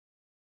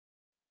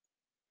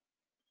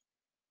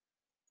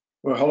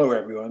Well, hello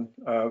everyone.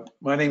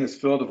 My name is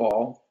Phil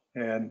DeVol,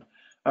 and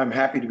I'm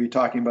happy to be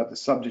talking about the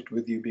subject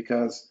with you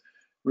because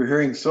we're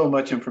hearing so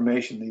much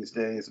information these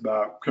days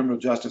about criminal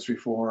justice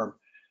reform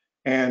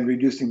and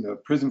reducing the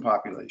prison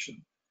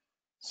population.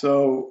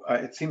 So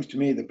it seems to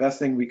me the best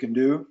thing we can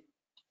do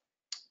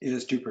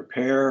is to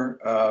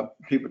prepare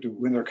people to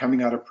when they're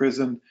coming out of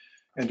prison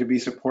and to be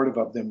supportive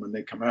of them when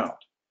they come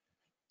out.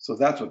 So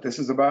that's what this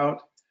is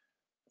about.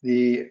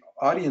 The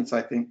audience,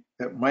 I think,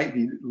 that might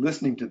be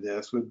listening to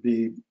this would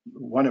be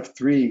one of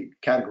three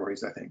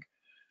categories, I think.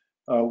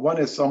 One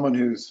is someone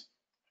who's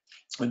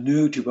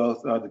new to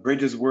both the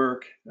Bridges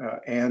work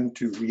and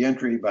to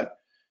reentry, but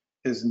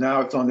is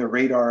now it's on their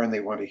radar and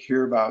they want to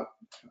hear about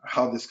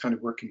how this kind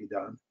of work can be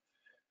done.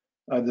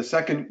 The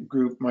second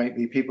group might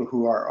be people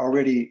who are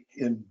already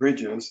in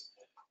Bridges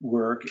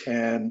work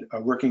and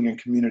working in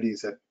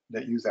communities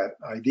that use that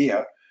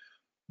idea,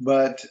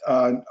 but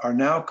are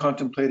now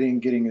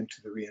contemplating getting into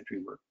the reentry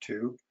work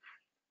too.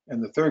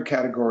 And the third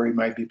category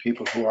might be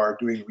people who are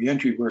doing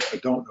reentry work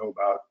but don't know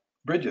about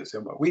Bridges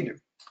and what we do.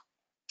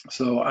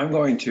 So I'm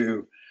going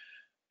to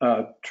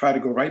try to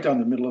go right down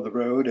the middle of the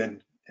road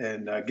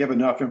and give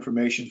enough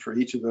information for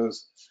each of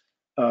those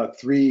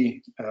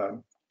three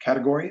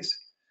categories.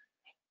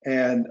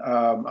 And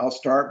I'll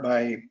start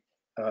by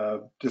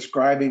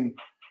describing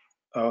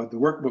the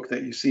workbook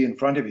that you see in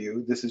front of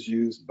you. This is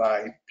used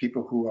by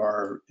people who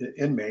are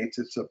inmates.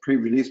 It's a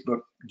pre-release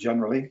book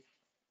generally.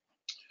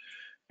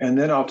 And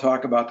then I'll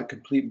talk about the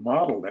complete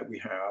model that we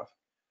have.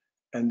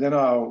 And then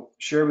I'll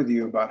share with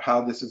you about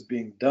how this is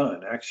being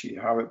done, actually,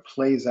 how it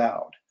plays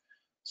out,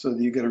 so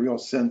that you get a real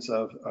sense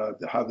of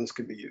how this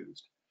could be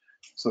used.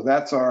 So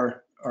that's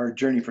our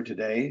journey for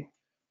today.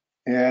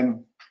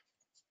 And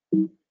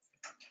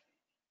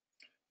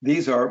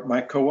these are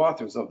my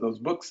co-authors of those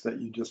books that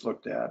you just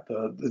looked at.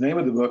 The name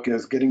of the book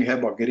is Getting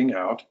Ahead While Getting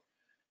Out.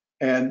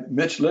 And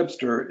Mitch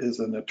Libster is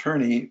an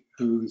attorney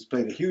who's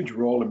played a huge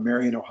role in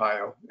Marion,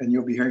 Ohio, and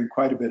you'll be hearing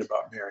quite a bit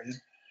about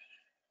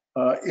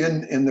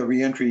Marion in the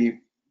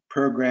reentry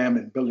program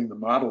and building the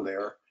model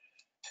there.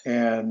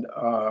 And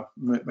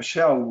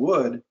Michelle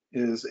Wood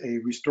is a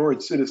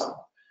restored citizen.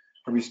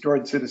 A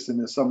restored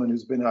citizen is someone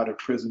who's been out of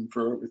prison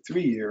for over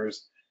 3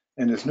 years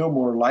and is no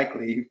more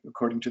likely,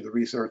 according to the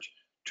research,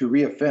 to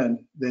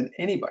reoffend than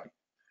anybody.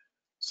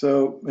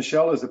 So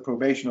Michelle is a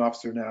probation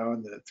officer now,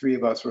 and the three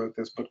of us wrote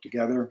this book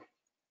together.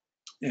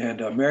 And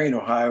Marion,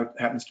 Ohio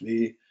happens to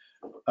be,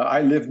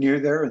 I live near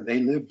there and they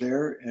live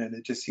there, and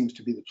it just seems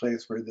to be the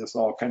place where this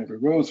all kind of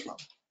arose from.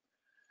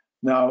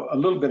 Now, a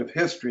little bit of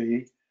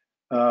history.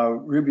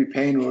 Ruby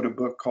Payne wrote a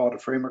book called A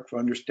Framework for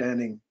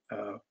Understanding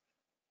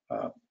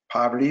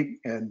Poverty,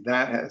 and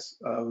that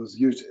was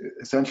used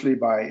essentially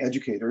by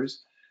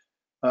educators.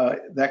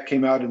 That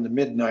came out in the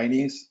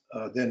mid-90s.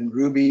 Then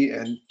Ruby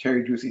and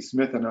Terry Drucy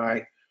Smith and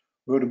I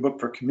wrote a book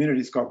for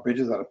communities called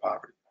Bridges Out of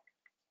Poverty,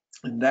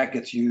 and that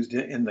gets used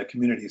in the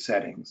community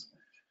settings.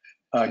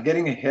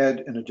 Getting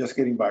Ahead and Just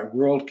Getting By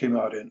World came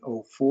out in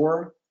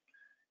 2004,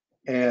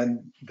 and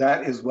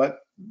that is what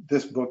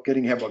this book,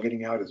 Getting Ahead While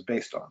Getting Out, is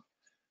based on.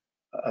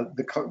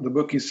 The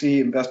book you see,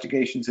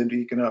 Investigations into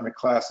Economic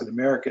Class in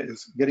America,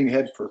 is Getting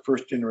Ahead for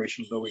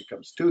first-generation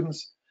low-income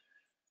students.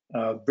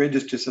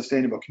 Bridges to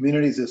Sustainable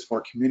Communities is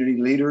for community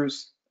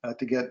leaders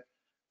to get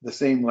the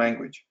same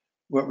language.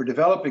 What we're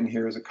developing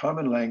here is a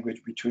common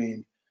language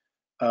between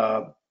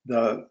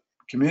the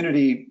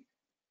community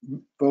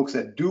folks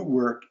that do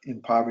work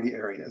in poverty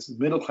areas.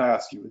 The middle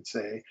class, you would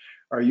say,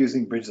 are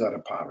using Bridges Out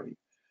of Poverty.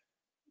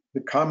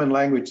 The common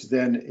language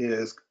then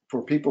is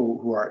for people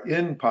who are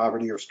in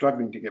poverty or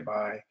struggling to get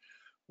by,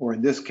 or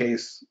in this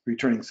case,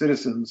 returning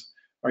citizens,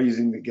 are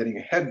using the Getting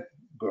Ahead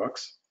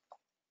books.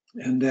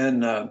 And then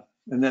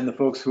the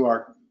folks who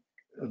are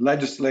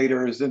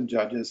legislators and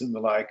judges and the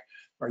like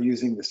are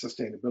using the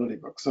sustainability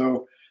book.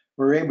 So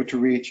we're able to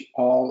reach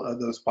all of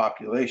those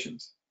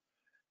populations.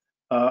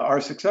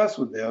 Our success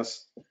with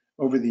this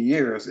over the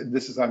years, and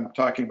this is, I'm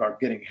talking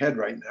about Getting Ahead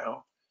right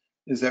now,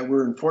 is that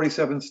we're in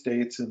 47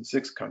 states and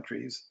 6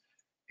 countries.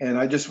 And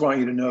I just want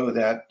you to know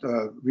that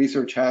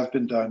research has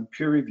been done,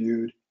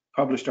 peer-reviewed,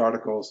 published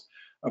articles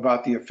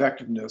about the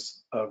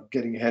effectiveness of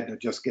Getting Ahead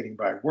and Just Getting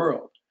By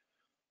World.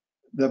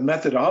 The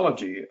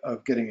methodology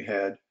of Getting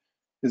Ahead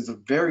is the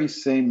very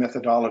same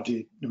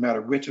methodology, no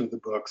matter which of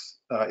the books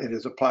it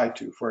is applied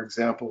to. For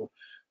example,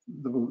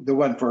 the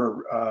one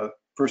for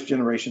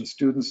first-generation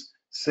students,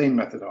 same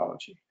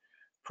methodology.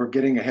 For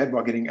Getting Ahead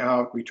While Getting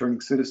Out, returning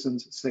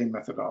citizens, same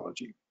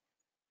methodology.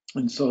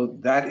 And so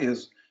that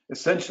is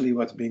essentially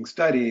what's being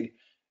studied.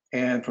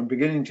 And from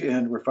beginning to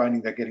end, we're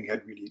finding that Getting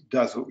Ahead really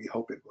does what we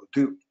hope it will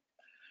do.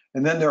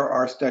 And then there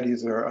are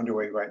studies that are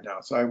underway right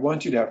now. So I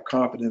want you to have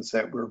confidence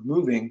that we're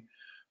moving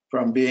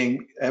from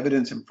being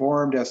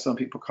evidence-informed, as some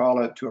people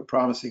call it, to a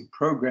promising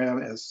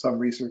program, as some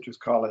researchers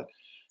call it.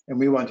 And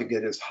we want to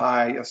get as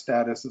high a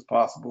status as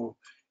possible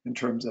in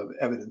terms of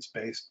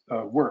evidence-based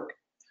work.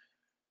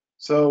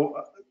 So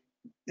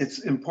it's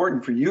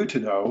important for you to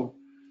know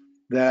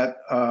that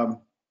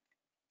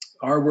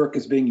our work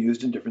is being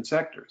used in different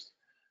sectors.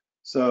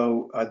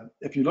 So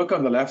if you look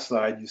on the left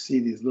side, you see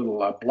these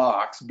little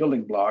blocks,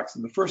 building blocks,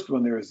 and the first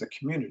one there is the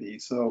community.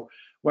 So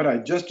what I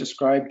just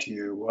described to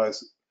you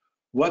was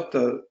what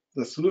the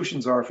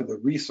solutions are for the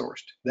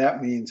resourced.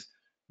 That means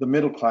the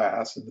middle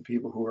class and the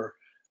people who are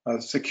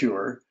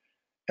secure.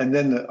 And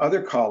then the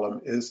other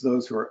column is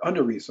those who are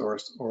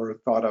under-resourced or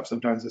thought of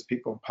sometimes as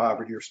people in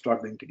poverty or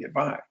struggling to get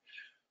by.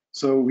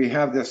 So we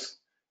have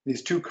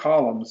these two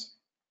columns,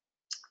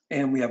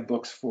 and we have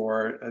books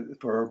for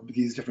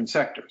these different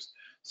sectors.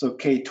 So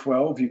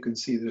K-12, you can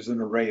see there's an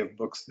array of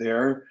books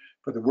there.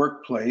 For the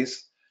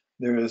workplace,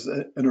 there is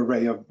an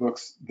array of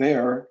books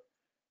there.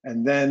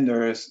 And then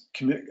there's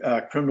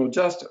criminal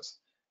justice.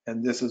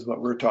 And this is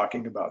what we're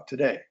talking about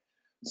today.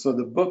 So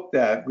the book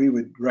that we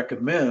would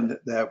recommend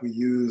that we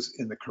use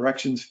in the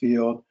corrections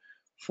field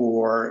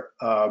for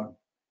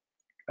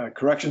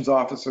corrections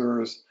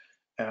officers,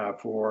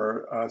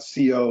 for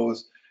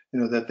COs,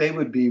 that they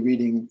would be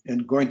reading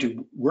and going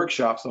to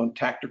workshops on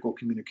tactical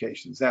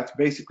communications. That's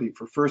basically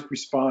for first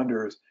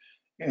responders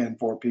and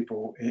for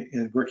people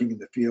working in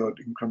the field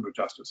in criminal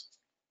justice.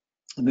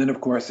 And then,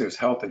 of course, there's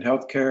health and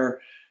healthcare,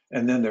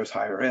 and then there's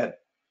higher ed.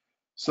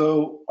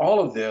 So all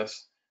of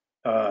this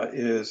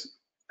is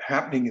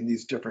happening in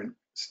these different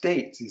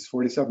states, these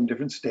 47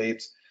 different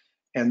states.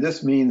 And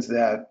this means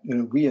that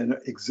we an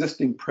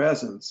existing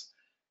presence,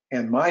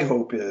 and my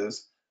hope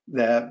is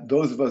that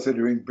those of us that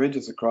are doing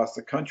bridges across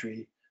the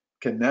country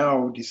can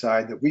now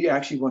decide that we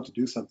actually want to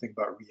do something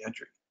about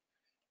reentry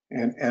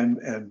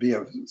and be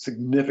of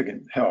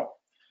significant help.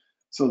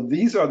 So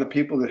these are the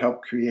people that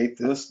helped create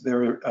this.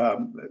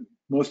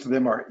 Most of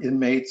them are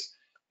inmates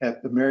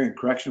at the Marion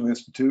Correctional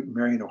Institute in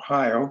Marion,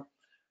 Ohio.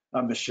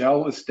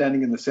 Michelle is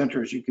standing in the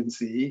center, as you can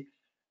see,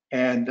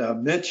 and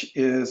Mitch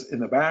is in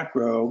the back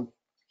row,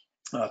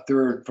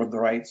 third from the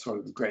right, sort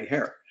of the gray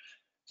hair.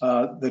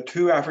 The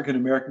two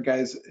African-American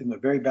guys in the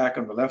very back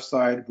on the left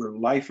side were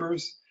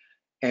lifers,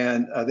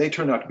 and they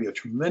turned out to be a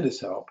tremendous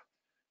help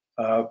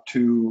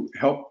to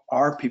help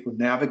our people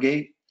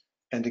navigate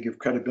and to give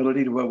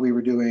credibility to what we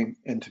were doing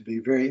and to be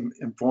very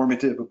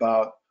informative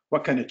about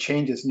what kind of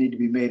changes need to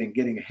be made in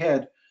getting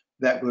ahead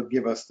that would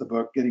give us the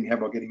book, Getting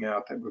Ahead While Getting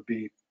Out, that would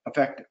be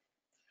effective.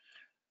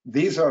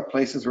 These are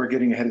places where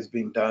getting ahead is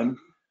being done.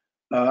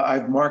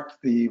 I've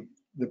marked the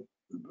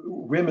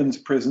women's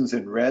prisons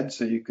in red,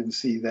 so you can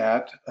see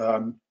that.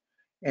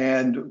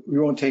 And we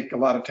won't take a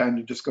lot of time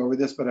to just go over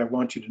this, but I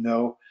want you to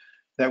know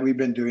that we've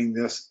been doing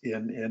this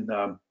in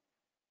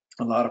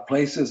a lot of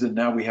places, and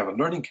now we have a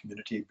learning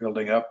community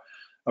building up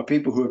of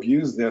people who have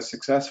used this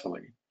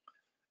successfully.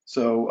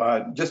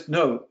 So just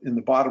note in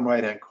the bottom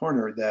right-hand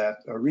corner that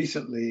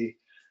recently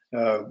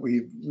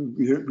we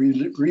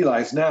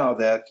realize now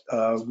that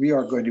we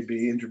are going to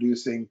be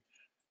introducing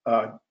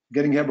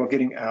Getting Ahead While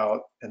Getting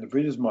Out and the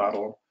Bridges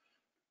model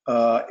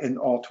in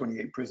all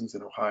 28 prisons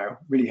in Ohio.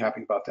 Really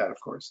happy about that, of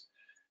course.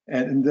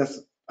 And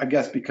this, I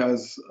guess,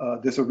 because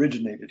this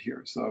originated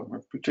here, so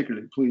we're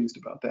particularly pleased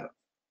about that.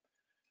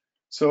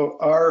 So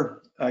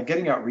our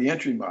Getting Out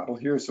reentry model,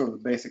 here are sort of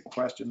the basic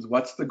questions.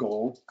 What's the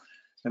goal?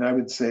 And I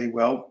would say,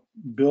 well,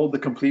 build the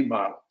complete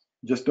model.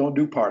 Just don't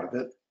do part of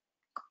it.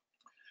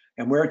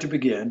 And where to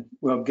begin?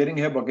 Well, Getting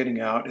Ahead While Getting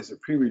Out is a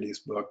pre-release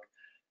book,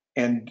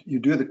 and you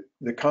do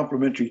the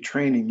complementary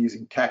training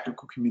using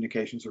tactical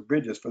communications or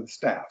bridges for the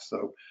staff.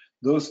 So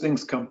those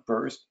things come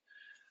first.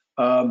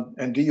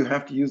 And do you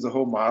have to use the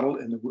whole model?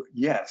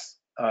 Yes,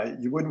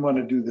 you wouldn't want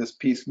to do this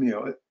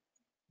piecemeal.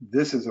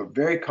 This is a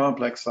very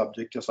complex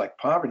subject, just like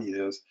poverty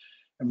is,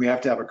 and we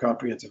have to have a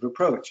comprehensive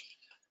approach.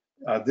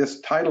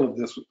 This title of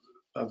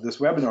this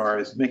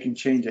webinar is Making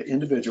Change at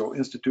Individual,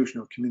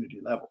 Institutional, Community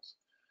Levels.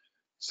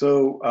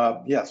 So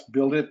yes,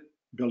 build it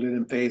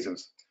in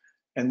phases.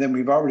 And then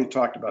we've already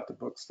talked about the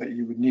books that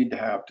you would need to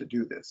have to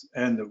do this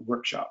and the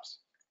workshops.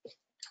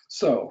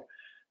 So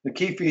the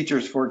key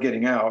features for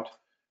Getting Out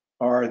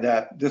are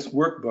that this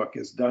workbook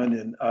is done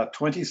in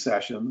 20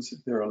 sessions.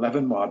 There are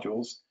 11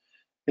 modules.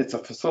 It's a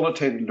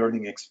facilitated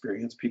learning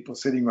experience, people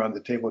sitting around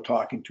the table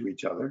talking to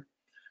each other.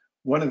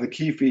 One of the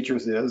key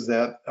features is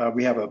that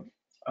we have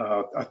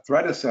a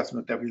threat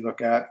assessment that we look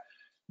at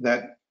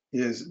that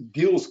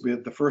deals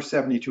with the first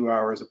 72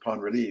 hours upon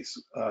release.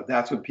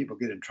 That's when people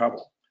get in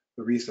trouble.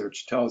 The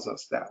research tells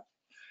us that.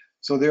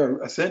 So there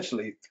are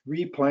essentially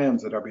 3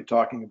 plans that I'll be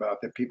talking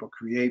about that people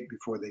create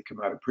before they come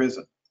out of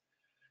prison.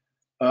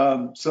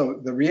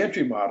 So the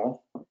reentry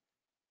model,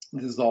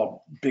 this is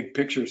all big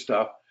picture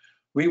stuff.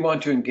 We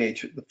want to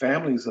engage the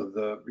families of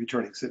the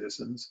returning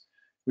citizens.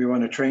 We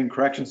want to train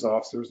corrections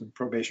officers and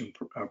probation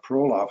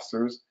parole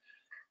officers.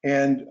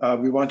 And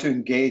we want to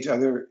engage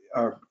other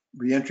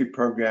reentry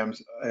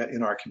programs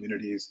in our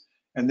communities,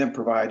 and then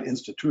provide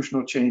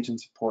institutional change and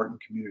support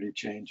and community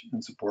change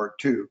and support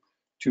to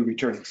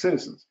returning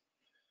citizens.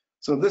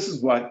 So this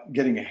is what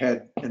Getting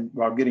Ahead and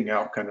While Getting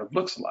Out kind of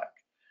looks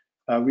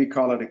like. We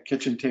call it a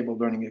kitchen table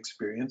learning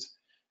experience.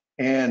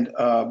 And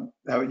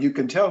you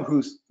can tell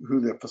who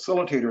the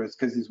facilitator is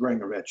because he's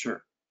wearing a red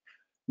shirt.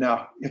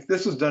 Now, if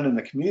this was done in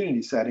the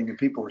community setting and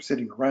people were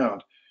sitting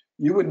around,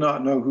 you would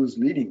not know who's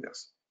leading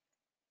this,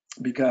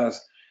 because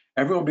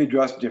Everyone will be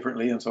dressed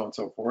differently and so on and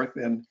so forth.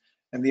 And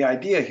the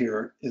idea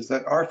here is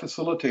that our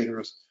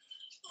facilitators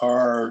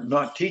are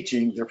not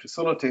teaching, they're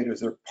facilitators,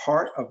 they're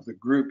part of the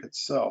group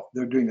itself.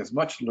 They're doing as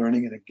much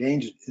learning and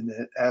engaged in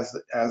it as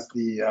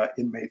the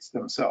inmates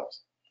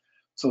themselves.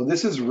 So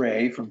this is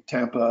Ray from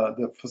Tampa.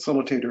 The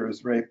facilitator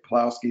is Ray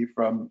Plowski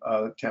from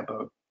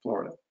Tampa,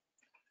 Florida.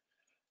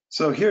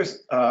 So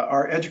here's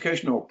our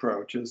educational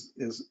approach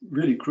is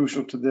really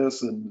crucial to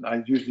this, and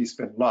I usually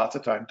spend lots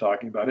of time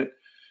talking about it.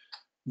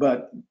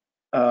 But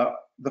the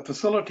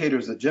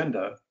facilitator's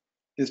agenda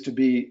is to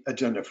be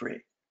agenda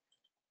free.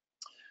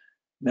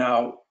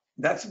 Now,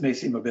 that may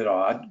seem a bit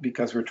odd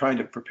because we're trying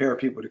to prepare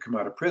people to come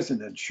out of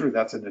prison, and sure,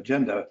 that's an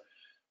agenda.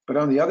 But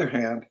on the other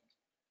hand,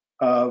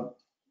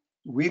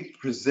 we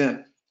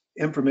present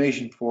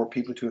information for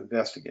people to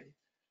investigate.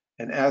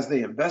 And as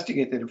they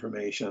investigate that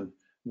information,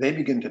 they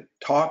begin to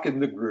talk in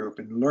the group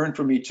and learn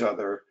from each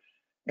other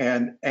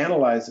and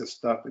analyze this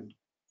stuff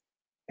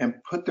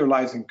and put their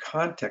lives in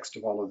context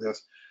of all of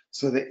this,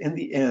 so that in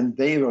the end,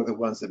 they are the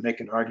ones that make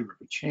an argument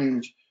for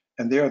change,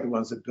 and they are the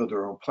ones that build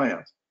their own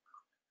plans.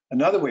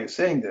 Another way of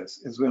saying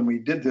this is when we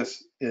did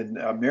this in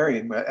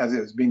Marion, as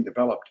it was being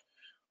developed,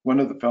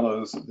 one of the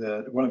fellows,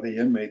 one of the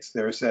inmates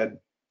there said,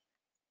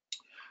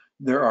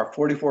 there are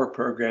 44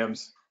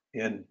 programs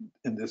in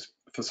this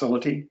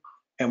facility,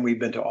 and we've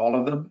been to all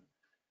of them.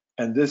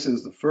 And this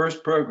is the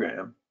first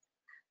program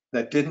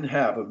that didn't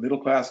have a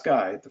middle-class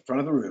guy at the front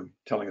of the room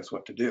telling us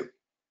what to do.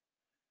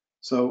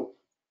 So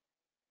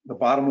the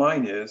bottom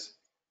line is,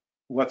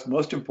 what's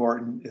most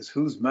important is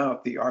whose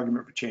mouth the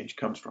argument for change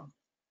comes from.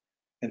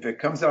 And if it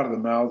comes out of the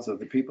mouths of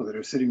the people that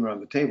are sitting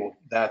around the table,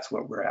 that's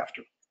what we're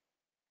after.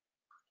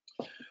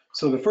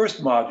 So the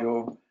first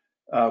module,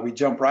 we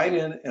jump right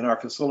in and our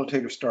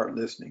facilitators start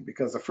listening,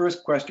 because the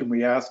first question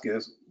we ask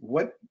is,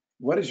 what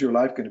is your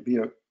life going to be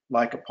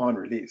like upon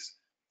release?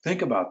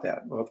 Think about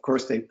that. Well, of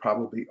course, they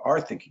probably are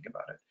thinking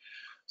about it.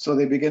 So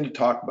they begin to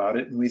talk about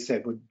it, and we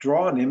say, well,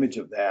 draw an image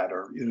of that,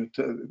 or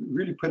to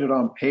really put it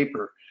on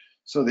paper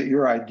so that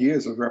your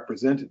ideas are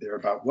represented there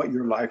about what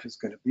your life is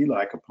going to be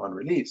like upon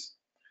release.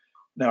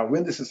 Now,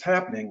 when this is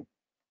happening,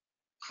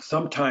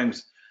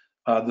 sometimes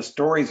the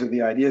stories or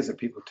the ideas that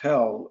people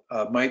tell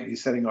might be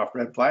setting off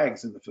red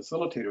flags in the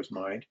facilitator's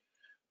mind,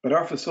 but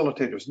our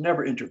facilitators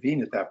never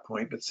intervene at that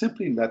point, but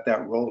simply let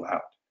that roll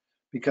out,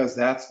 because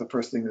that's the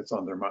first thing that's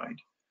on their mind.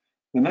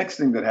 The next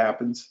thing that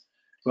happens,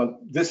 well,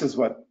 this is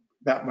what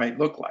that might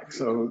look like.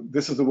 So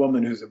this is a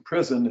woman who's in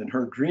prison, and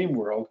her dream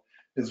world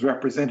is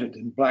represented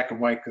in black and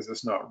white because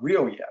it's not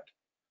real yet.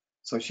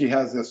 So she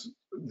has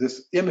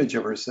this image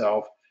of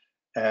herself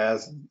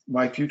as,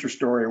 my future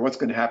story, or what's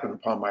going to happen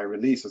upon my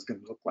release is going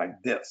to look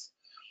like this.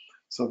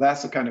 So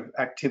that's the kind of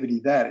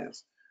activity that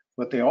is.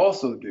 What they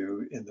also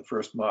do in the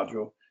first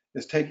module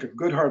is take a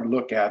good hard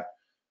look at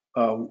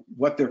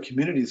what their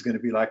community is going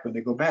to be like when they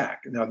go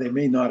back. Now, they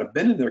may not have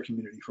been in their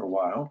community for a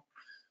while,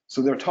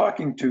 so they're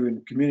talking to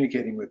and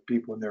communicating with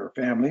people in their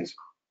families,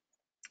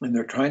 and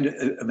they're trying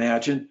to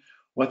imagine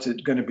what's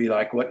it going to be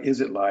like, what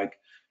is it like.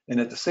 And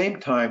at the same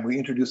time, we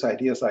introduce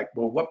ideas like,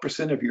 well, what %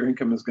 of your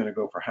income is going to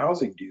go for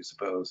housing, do you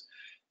suppose?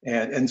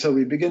 And so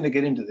we begin to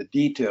get into the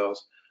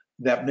details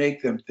that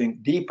make them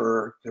think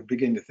deeper. They're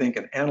beginning to think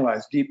and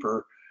analyze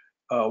deeper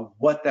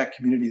what that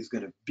community is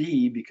going to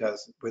be,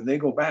 because when they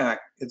go back,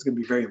 it's going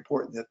to be very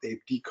important that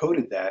they've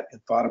decoded that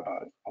and thought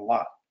about it a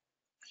lot.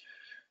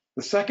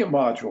 The second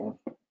module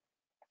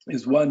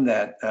is one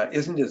that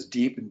isn't as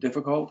deep and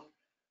difficult.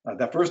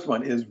 That first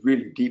one is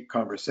really deep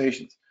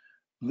conversations.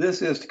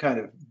 This is to kind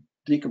of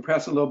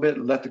decompress a little bit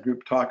and let the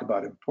group talk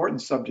about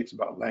important subjects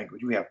about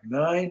language. We have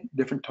 9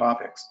 different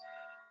topics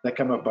that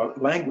come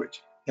about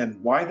language.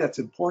 And why that's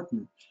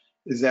important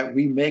is that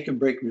we make and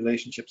break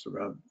relationships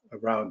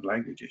around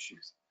language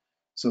issues.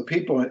 So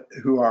people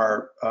who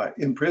are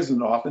in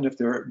prison, often,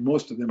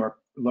 most of them are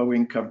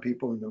low-income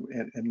people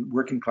and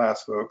working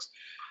class folks,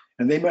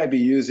 and they might be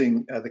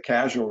using the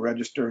casual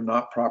register,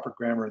 not proper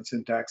grammar and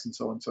syntax, and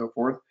so on and so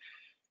forth.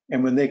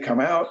 And when they come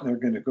out and they're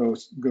going to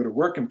go to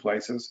work in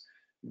places,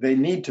 they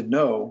need to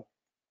know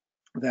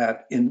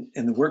that in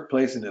the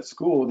workplace and at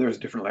school, there's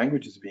different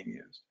languages being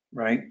used,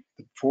 right?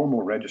 The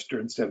formal register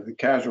instead of the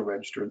casual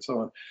register, and so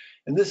on.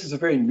 And this is a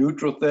very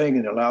neutral thing,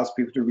 and it allows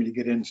people to really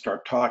get in and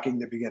start talking.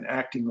 They begin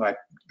acting like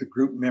the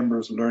group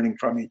members, learning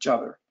from each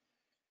other.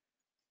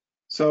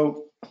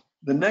 So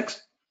the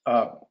next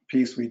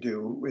piece we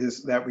do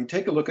is that we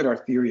take a look at our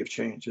theory of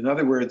change. In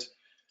other words,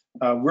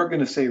 we're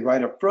going to say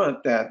right up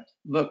front that,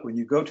 look, when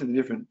you go to the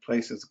different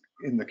places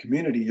in the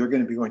community, you're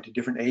going to be going to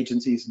different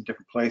agencies and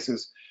different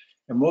places.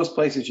 And most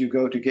places you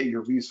go to get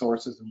your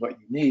resources and what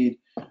you need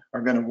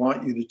are going to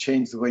want you to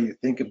change the way you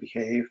think and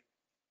behave.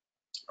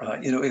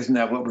 Isn't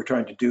that what we're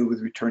trying to do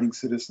with returning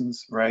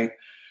citizens, right?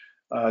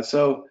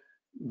 So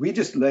we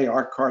just lay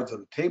our cards on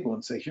the table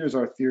and say, here's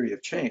our theory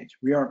of change.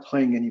 We aren't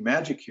playing any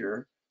magic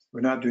here. We're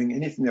not doing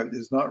anything that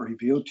is not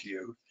revealed to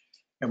you.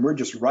 And we're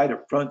just right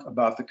up front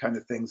about the kind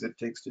of things it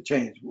takes to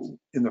change.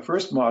 In the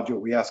first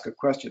module, we ask a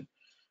question,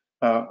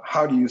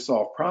 how do you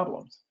solve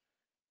problems?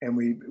 And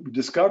we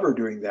discover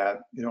during that,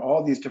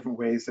 all these different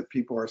ways that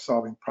people are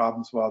solving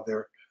problems while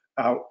they're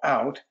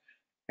out.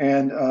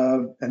 And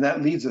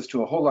that leads us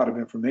to a whole lot of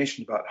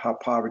information about how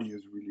poverty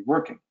is really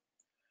working.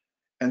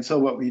 And so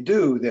what we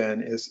do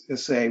then is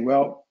say,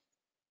 well,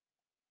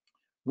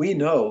 we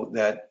know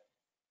that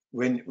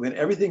when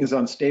everything is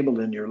unstable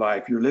in your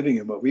life, you're living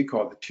in what we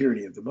call the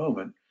tyranny of the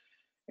moment,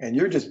 and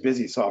you're just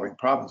busy solving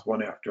problems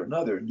one after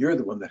another, and you're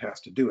the one that has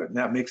to do it. And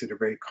that makes it a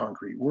very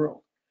concrete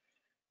world.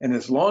 And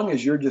as long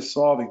as you're just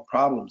solving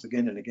problems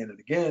again and again and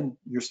again,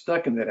 you're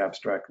stuck in that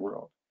abstract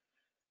world.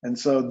 And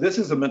so this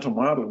is a mental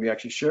model we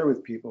actually share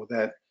with people,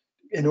 that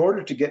in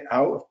order to get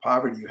out of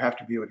poverty, you have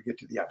to be able to get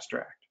to the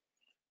abstract.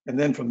 And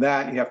then from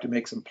that, you have to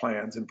make some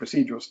plans and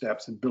procedural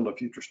steps and build a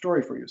future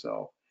story for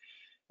yourself.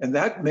 And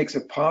that makes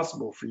it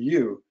possible for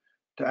you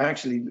to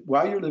actually,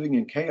 while you're living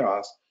in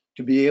chaos,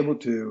 to be able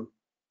to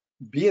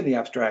be in the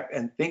abstract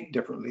and think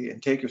differently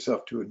and take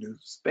yourself to a new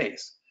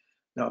space.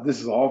 Now,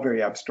 this is all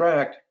very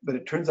abstract, but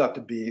it turns out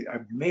to be a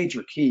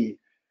major key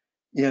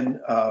in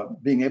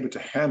being able to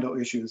handle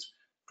issues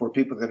for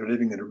people that are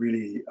living in a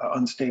really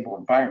unstable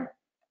environment.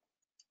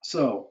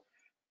 So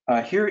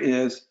here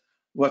is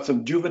what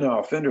some juvenile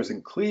offenders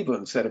in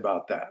Cleveland said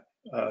about that.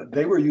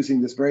 They were using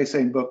this very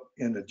same book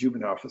in a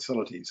juvenile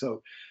facility.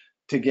 So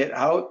to get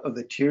out of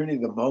the tyranny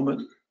of the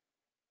moment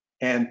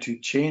and to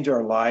change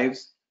our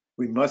lives,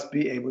 we must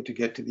be able to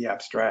get to the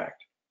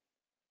abstract.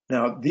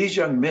 Now, these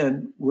young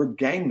men were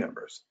gang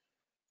members,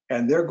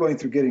 and they're going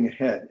through getting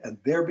ahead, and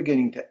they're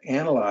beginning to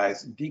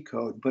analyze and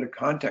decode and put a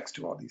context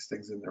to all these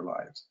things in their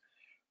lives.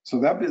 So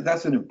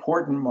that's an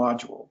important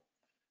module.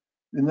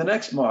 In the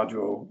next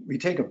module, we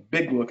take a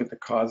big look at the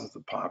causes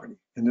of poverty,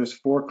 and there's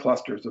 4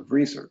 clusters of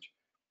research: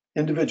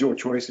 individual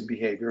choice and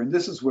behavior, and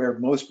this is where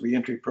most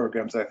reentry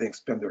programs, I think,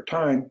 spend their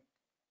time,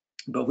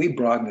 but we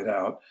broaden it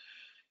out,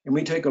 and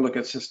we take a look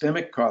at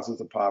systemic causes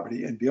of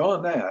poverty, and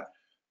beyond that,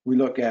 we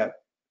look at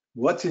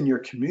what's in your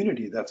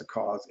community that's a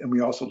cause, and we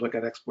also look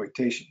at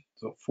exploitation.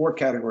 So 4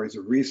 categories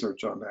of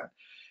research on that.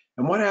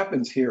 And what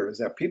happens here is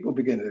that people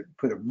begin to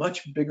put a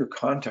much bigger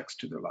context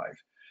to their life.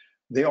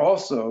 They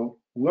also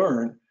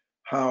learn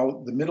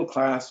how the middle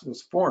class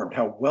was formed,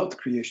 how wealth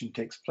creation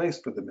takes place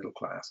for the middle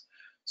class.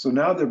 So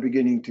now they're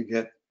beginning to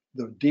get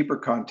the deeper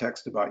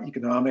context about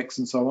economics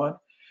and so on.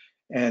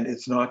 And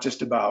it's not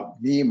just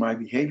about me and my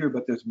behavior,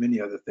 but there's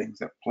many other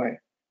things at play.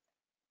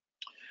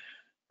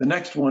 The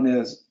next one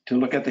is to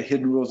look at the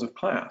hidden rules of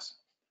class.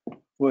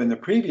 Well, in the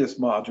previous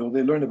module,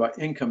 they learned about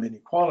income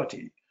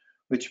inequality,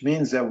 which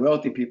means that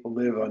wealthy people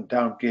live on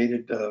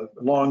down-gated,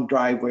 long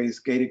driveways,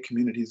 gated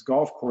communities,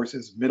 golf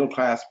courses.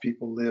 Middle-class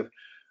people live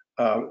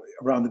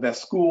around the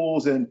best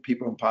schools, and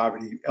people in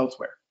poverty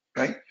elsewhere,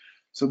 right?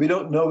 So we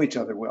don't know each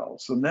other well.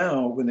 So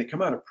now when they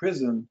come out of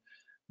prison,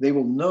 they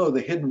will know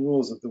the hidden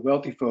rules of the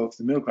wealthy folks,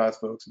 the middle-class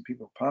folks, and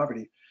people in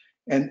poverty,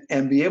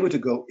 and be able to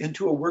go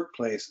into a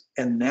workplace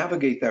and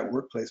navigate that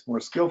workplace more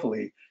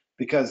skillfully,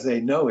 because they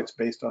know it's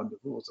based on the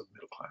rules of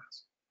middle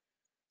class.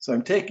 So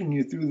I'm taking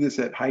you through this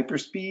at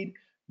hyperspeed,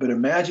 but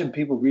imagine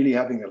people really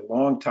having a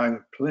long time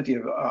and plenty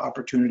of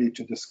opportunity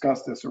to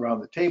discuss this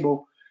around the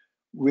table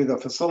with a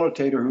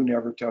facilitator who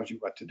never tells you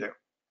what to do.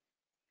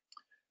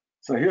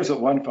 So here's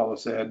what one fellow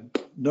said: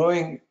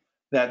 knowing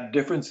that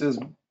differences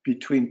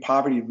between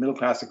poverty and middle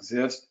class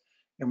exist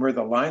and where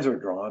the lines are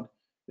drawn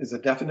is a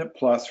definite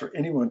plus for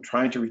anyone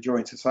trying to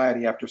rejoin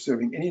society after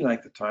serving any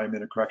length of time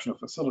in a correctional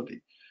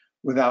facility.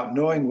 Without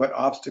knowing what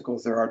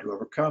obstacles there are to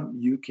overcome,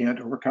 you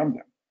can't overcome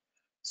them.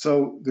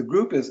 So the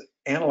group is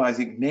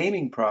analyzing,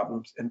 naming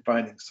problems, and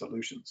finding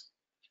solutions.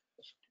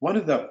 One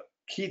of the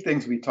key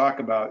things we talk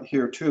about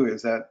here too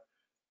is that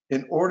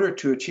in order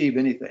to achieve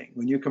anything,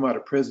 when you come out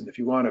of prison, if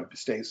you want to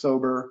stay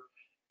sober,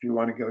 if you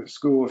want to go to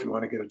school, if you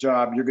want to get a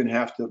job, you're going to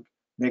have to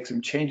make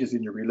some changes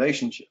in your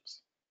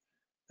relationships.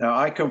 Now,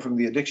 I come from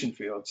the addiction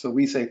field, so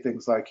we say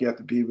things like you have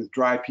to be with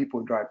dry people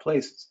in dry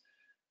places.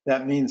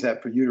 That means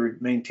that for you to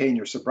maintain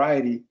your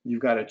sobriety,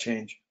 you've got to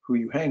change who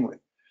you hang with.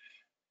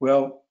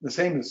 Well, the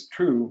same is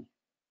true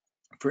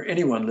for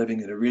anyone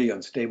living in a really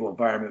unstable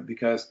environment,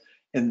 because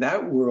in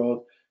that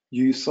world,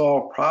 you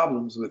solve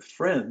problems with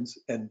friends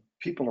and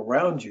people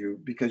around you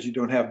because you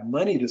don't have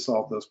money to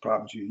solve those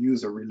problems. You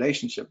use a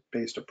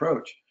relationship-based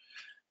approach.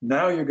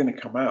 Now you're going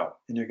to come out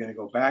and you're going to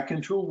go back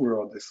into a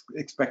world that's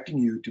expecting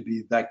you to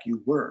be like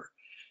you were.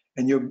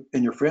 And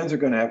your friends are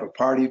going to have a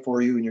party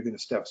for you, and you're going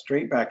to step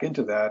straight back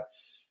into that.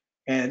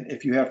 And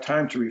if you have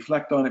time to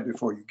reflect on it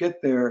before you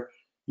get there,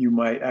 you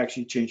might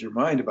actually change your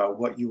mind about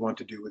what you want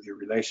to do with your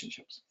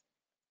relationships.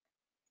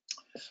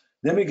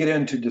 Then we get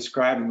into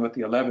describing what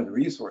the 11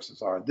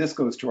 resources are. This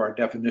goes to our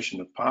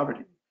definition of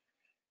poverty.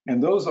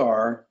 And those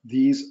are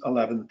these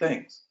 11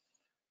 things.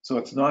 So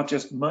it's not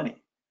just money.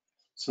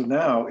 So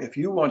now, if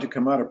you want to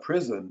come out of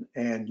prison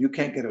and you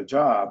can't get a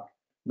job,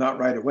 not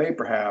right away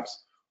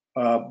perhaps,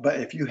 but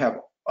if you have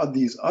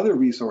these other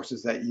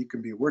resources that you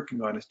can be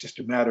working on, it's just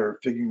a matter of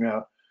figuring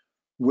out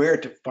where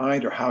to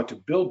find or how to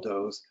build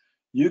those.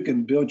 You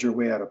can build your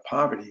way out of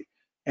poverty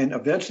and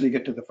eventually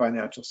get to the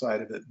financial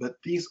side of it. But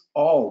these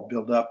all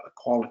build up a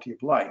quality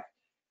of life.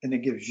 and it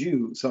gives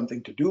you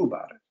something to do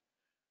about it.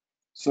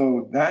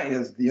 So that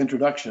is the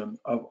introduction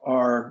of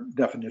our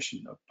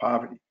definition of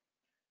poverty.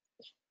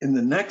 In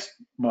the next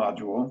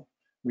module,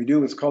 we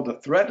do what's called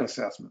the threat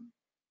assessment.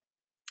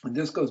 And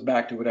this goes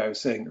back to what I was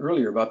saying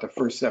earlier about the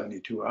first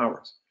 72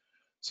 hours.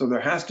 So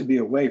there has to be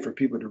a way for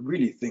people to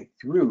really think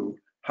through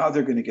how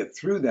they're going to get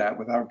through that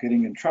without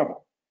getting in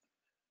trouble.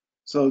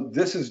 So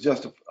this is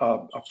just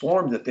a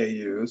form that they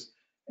use,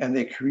 and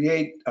they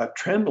create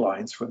trend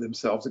lines for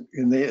themselves.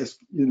 And they,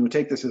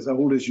 take this as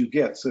old as you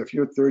get. So if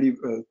you're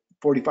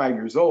 45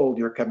 years old,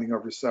 you're coming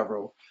over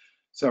several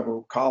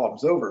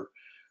columns over.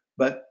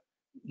 But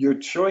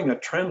you're showing a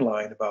trend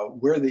line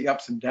about where the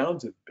ups and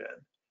downs have been.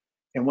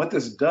 And what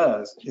this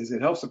does is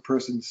it helps a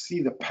person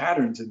see the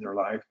patterns in their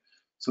life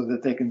so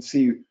that they can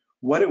see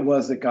what it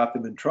was that got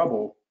them in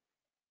trouble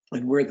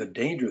and where the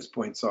dangerous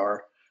points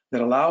are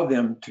that allow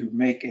them to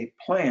make a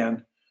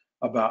plan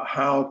about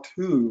how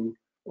to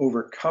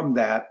overcome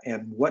that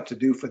and what to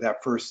do for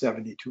that first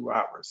 72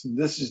 hours. And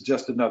this is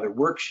just another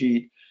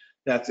worksheet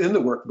that's in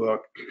the workbook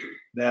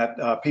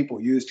that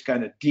people use to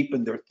kind of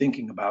deepen their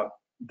thinking about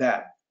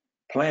that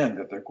plan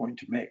that they're going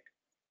to make.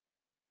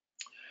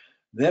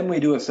 Then we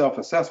do a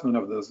self-assessment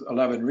of those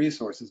 11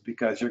 resources,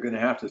 because you're going to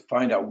have to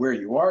find out where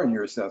you are in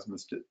your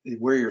assessments,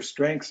 where your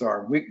strengths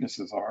are and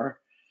weaknesses are.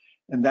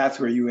 And that's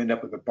where you end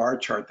up with a bar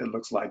chart that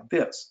looks like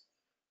this.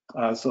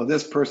 So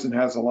this person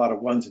has a lot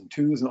of 1s and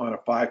 2s on a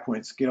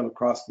 5-point scale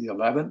across the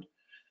 11.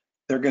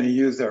 They're going to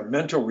use their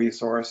mental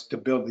resource to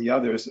build the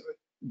others,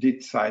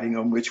 deciding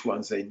on which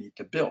ones they need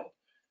to build.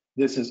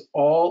 This is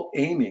all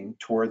aiming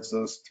towards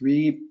those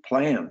 3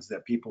 plans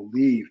that people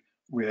leave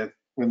with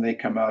when they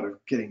come out of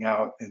getting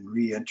out and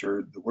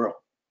re-enter the world.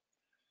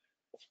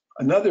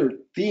 Another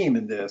theme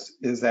in this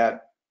is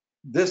that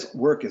this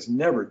work is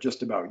never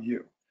just about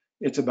you.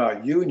 It's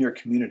about you and your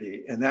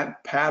community, and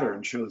that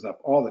pattern shows up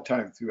all the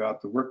time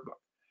throughout the workbook.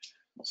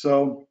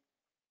 So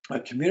a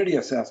community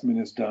assessment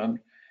is done,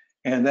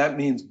 and that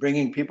means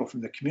bringing people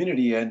from the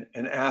community in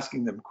and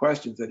asking them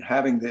questions, and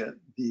having the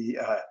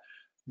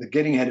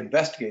getting ahead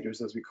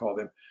investigators, as we call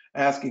them,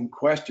 asking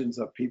questions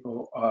of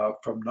people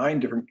from 9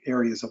 different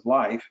areas of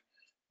life.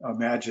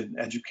 Imagine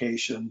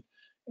education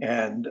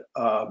and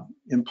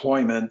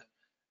employment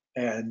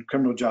and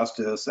criminal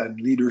justice and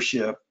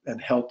leadership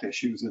and health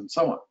issues and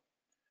so on.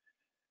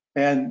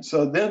 And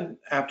so then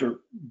after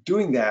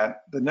doing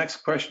that, the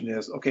next question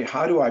is, okay,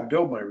 how do I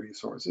build my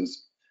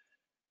resources?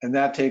 And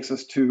that takes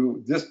us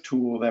to this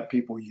tool that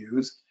people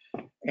use.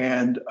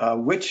 And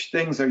which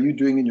things are you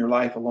doing in your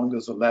life along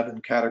those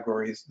 11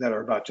 categories that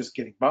are about just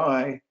getting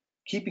by,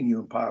 keeping you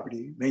in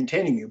poverty,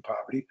 maintaining you in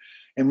poverty,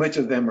 and which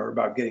of them are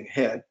about getting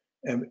ahead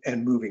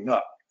and moving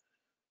up?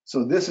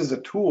 So this is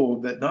a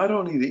tool that not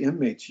only the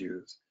inmates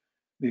use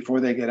before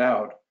they get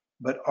out,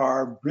 but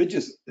our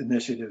Bridges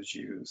initiatives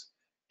use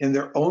in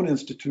their own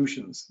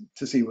institutions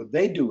to see what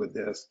they do with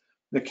this.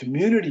 The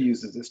community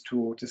uses this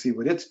tool to see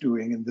what it's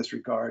doing in this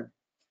regard.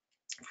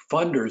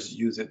 Funders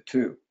use it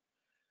too.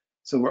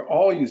 So we're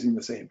all using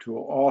the same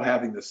tool, all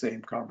having the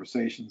same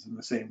conversations and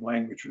the same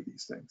language for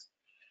these things.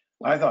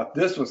 I thought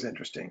this was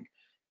interesting,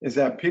 is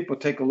that people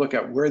take a look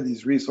at where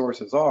these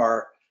resources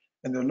are,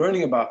 and they're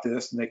learning about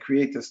this, and they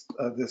create this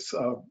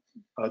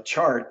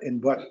chart.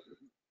 And what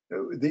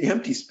the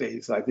empty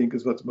space, I think,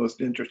 is what's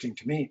most interesting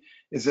to me,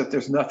 is that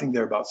there's nothing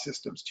there about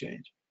systems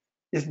change.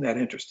 Isn't that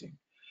interesting?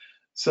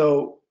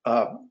 So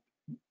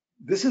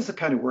this is the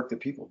kind of work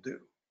that people do,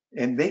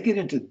 and they get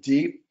into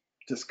deep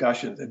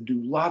discussions and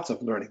do lots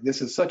of learning.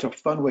 This is such a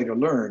fun way to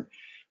learn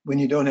when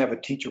you don't have a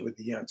teacher with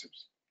the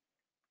answers.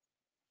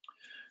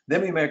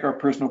 Then we make our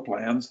personal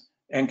plans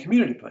and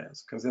community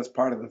plans, because that's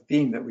part of the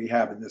theme that we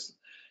have in this.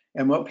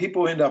 And what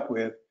people end up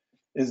with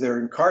is they're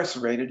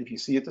incarcerated. If you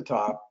see at the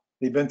top,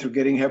 they've been through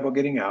getting ahead while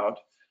getting out.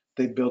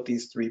 They built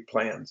these 3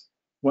 plans.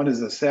 One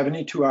is a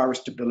 72-hour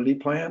stability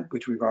plan,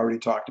 which we've already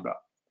talked about.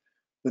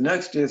 The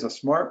next is a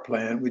SMART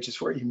plan, which is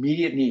for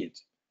immediate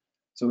needs.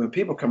 So when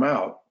people come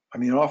out, I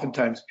mean,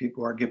 oftentimes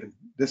people are given,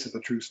 this is a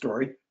true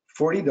story,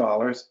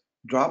 $40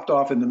 dropped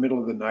off in the middle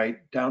of the night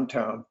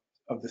downtown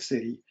of the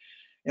city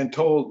and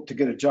told to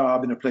get a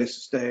job and a place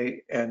to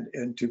stay and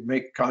to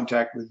make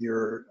contact with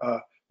your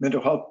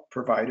mental health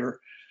provider.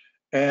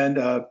 And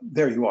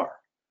there you are.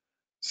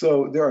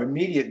 So there are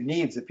immediate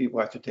needs that people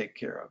have to take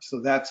care of.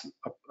 So that's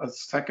a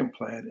second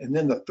plan. And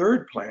then the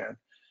third plan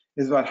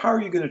is about how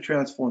are you going to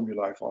transform your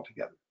life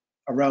altogether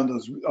around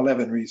those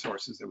 11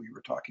 resources that we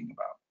were talking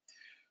about.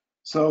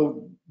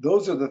 So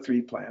those are the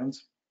 3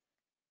 plans.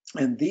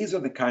 And these are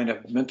the kind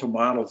of mental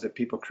models that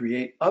people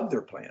create of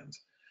their plans.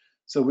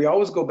 So we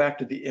always go back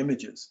to the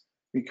images.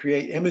 We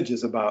create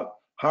images about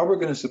how we're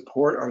going to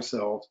support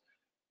ourselves.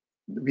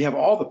 We have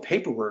all the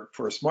paperwork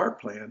for a SMART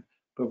plan,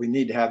 but we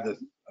need to have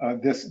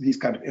these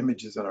kind of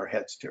images in our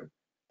heads too.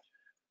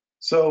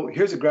 So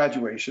here's a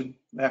graduation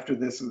after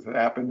this has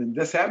happened. And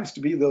this happens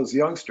to be those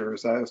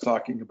youngsters I was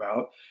talking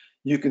about.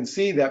 You can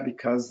see that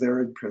because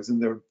they're in prison,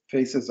 their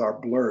faces are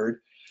blurred.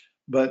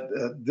 But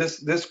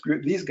this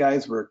group, these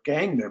guys were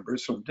gang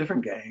members from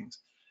different gangs,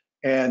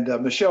 And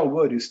Michelle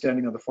Wood, who's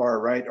standing on the far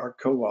right, our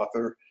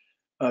co-author,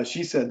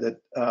 she said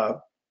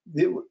that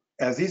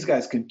as these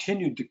guys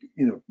continued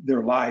to,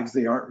 their lives,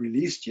 they aren't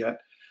released yet,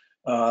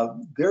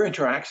 their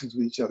interactions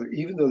with each other,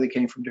 even though they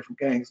came from different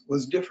gangs,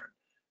 was different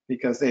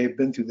because they had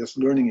been through this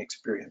learning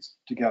experience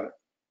together.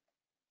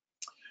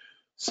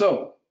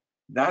 So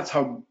that's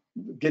how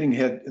getting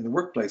ahead in the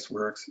workplace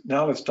works.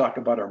 Now let's talk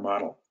about our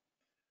model.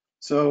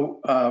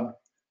 So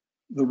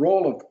the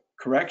role of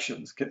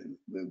corrections,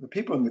 the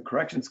people in the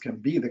corrections can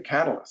be the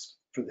catalyst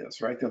for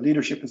this, right? The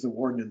leadership is the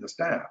warden and the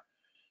staff.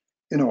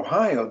 In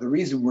Ohio, the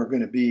reason we're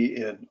going to be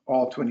in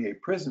all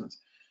 28 prisons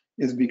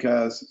is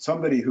because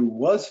somebody who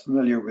was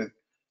familiar with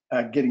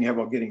getting ahead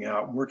while getting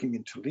out and working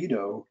in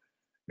Toledo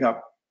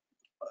got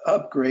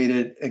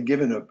upgraded and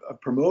given a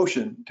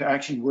promotion to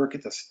actually work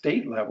at the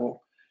state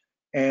level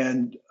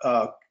and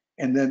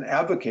then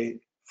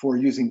advocate for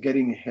using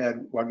getting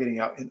ahead while getting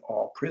out in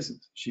all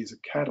prisons. She's a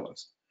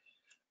catalyst.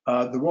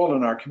 The role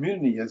in our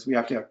community is we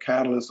have to have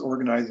catalysts,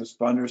 organizers,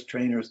 funders,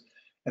 trainers,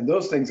 and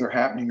those things are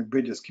happening in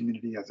Bridges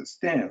community as it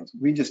stands.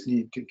 We just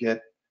need to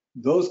get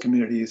those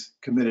communities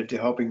committed to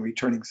helping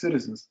returning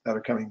citizens that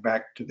are coming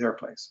back to their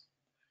place.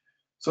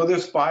 So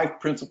there's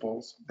 5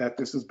 principles that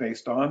this is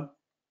based on.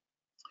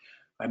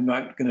 I'm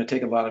not going to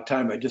take a lot of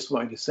time. I just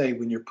wanted to say,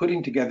 when you're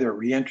putting together a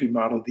reentry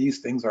model, these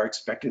things are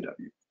expected of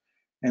you.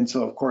 And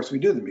so, of course, we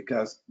do them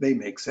because they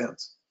make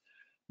sense.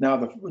 Now,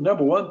 the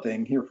number one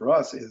thing here for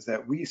us is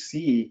that we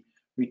see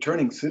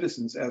returning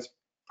citizens as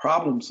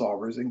problem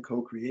solvers and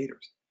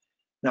co-creators.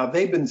 Now,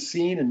 they've been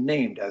seen and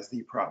named as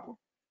the problem.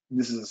 And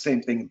this is the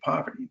same thing in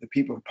poverty. The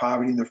people in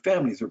poverty and their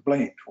families are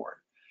blamed for it.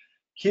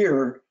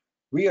 Here,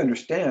 we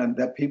understand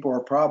that people are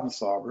problem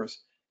solvers,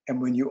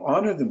 and when you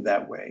honor them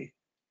that way,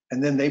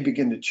 and then they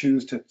begin to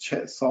choose to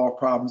solve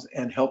problems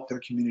and help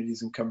their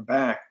communities and come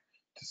back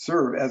to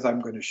serve, as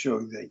I'm going to show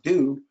you they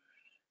do,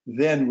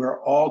 then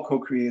we're all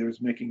co-creators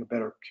making a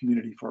better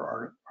community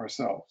for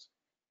ourselves.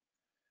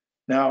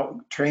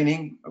 Now,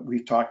 training,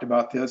 we've talked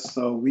about this,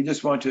 so we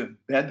just want to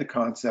embed the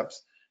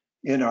concepts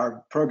in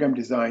our program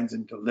designs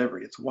and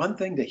delivery. It's one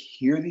thing to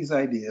hear these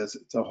ideas,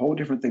 it's a whole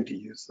different thing to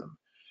use them.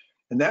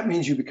 And that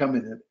means you become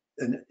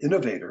an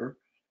innovator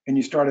and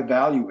you start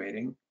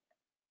evaluating.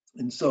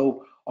 And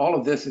so all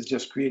of this is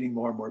just creating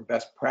more and more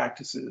best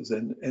practices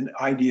and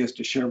ideas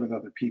to share with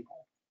other people.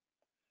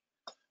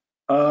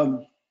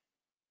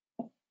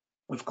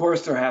 Of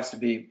course, there has to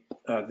be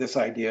this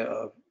idea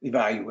of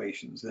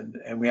evaluations,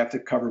 and we have to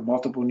cover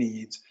multiple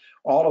needs.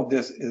 All of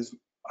this is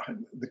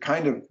the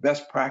kind of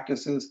best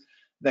practices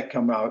that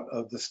come out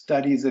of the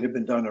studies that have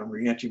been done on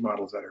reentry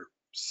models that are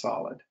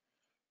solid.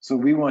 So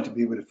we want to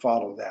be able to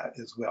follow that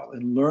as well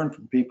and learn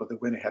from people that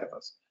went ahead of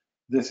us.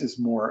 This is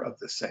more of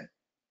the same.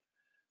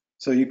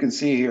 So you can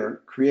see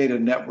here, create a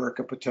network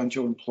of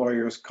potential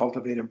employers,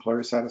 cultivate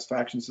employer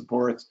satisfaction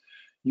supports,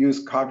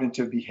 use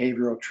cognitive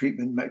behavioral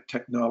treatment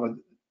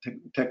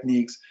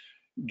techniques.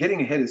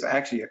 Getting ahead is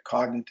actually a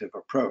cognitive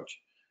approach.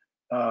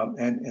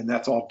 And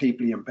that's all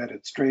deeply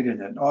embedded straight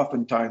in it,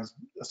 oftentimes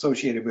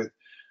associated with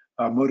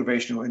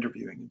motivational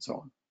interviewing and so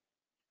on.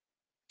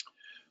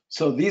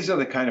 So these are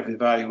the kind of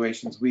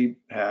evaluations we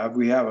have.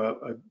 We have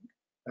a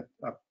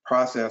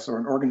process or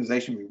an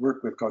organization we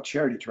work with called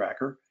Charity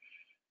Tracker.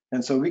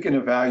 And so we can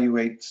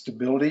evaluate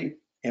stability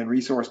and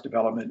resource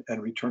development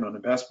and return on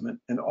investment.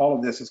 And all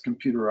of this is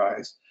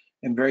computerized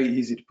and very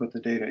easy to put the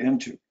data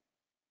into.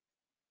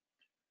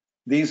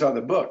 These are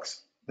the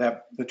books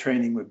that the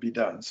training would be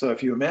done. So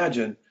if you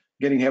imagine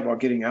getting ahead while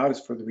getting out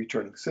is for the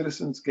returning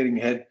citizens, getting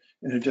ahead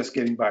and just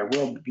getting by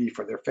will be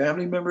for their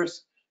family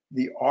members,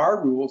 the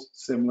R rules,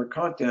 similar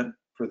content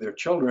for their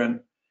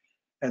children,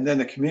 and then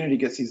the community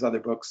gets these other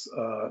books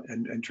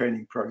and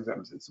training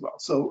programs as well.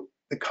 So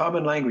the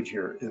common language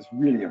here is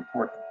really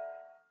important.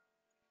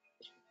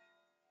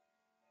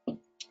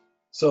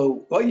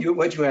 So what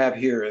you have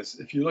here is,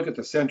 if you look at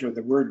the center,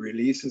 the word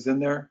release is in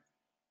there.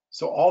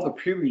 So all the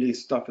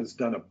pre-release stuff is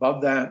done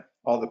above that.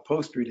 All the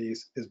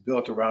post-release is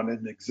built around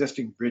an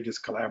existing Bridges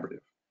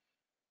collaborative.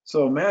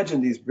 So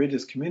imagine these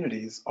Bridges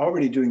communities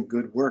already doing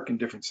good work in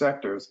different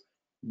sectors,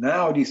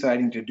 now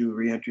deciding to do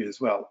reentry as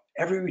well.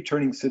 Every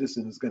returning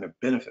citizen is going to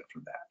benefit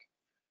from that.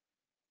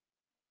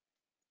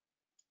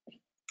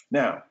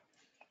 Now,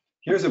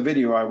 here's a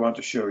video I want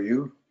to show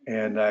you,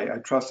 and I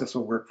trust this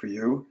will work for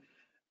you.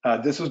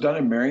 This was done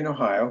in Marion,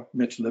 Ohio.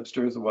 Mitch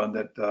Lipster is the one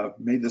that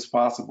made this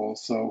possible,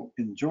 so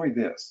enjoy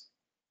this.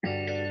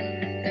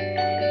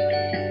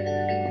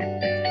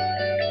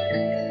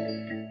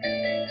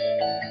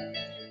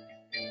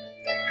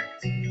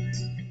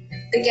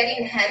 The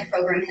Getting Ahead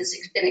program has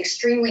been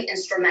extremely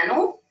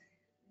instrumental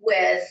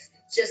with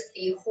just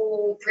the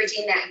whole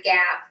bridging that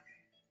gap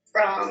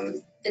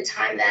from the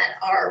time that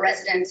our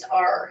residents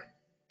are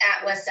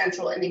at West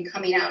Central and then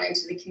coming out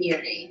into the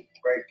community.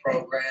 Great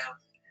program,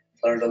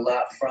 learned a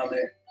lot from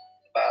it,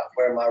 about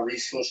where my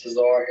resources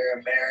are here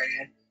in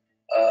Marion,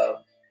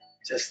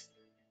 just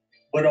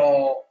what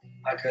all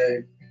I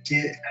could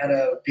get out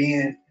of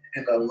being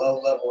in a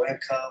low-level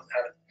income,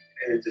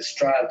 how to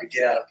strive to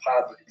get out of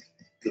poverty.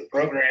 The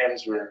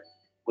programs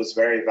was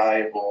very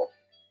valuable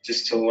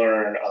just to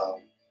learn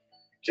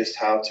just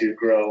how to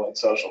grow in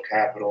social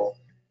capital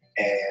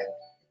and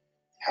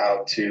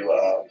how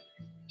to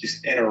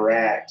just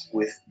interact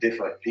with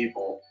different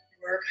people.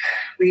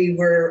 We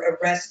were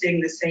arresting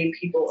the same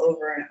people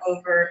over and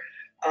over.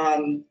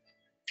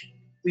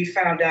 We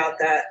found out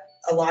that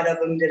a lot of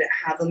them didn't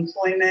have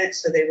employment,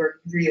 so they were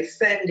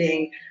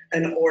reoffending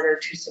in order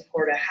to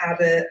support a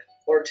habit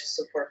or to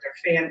support their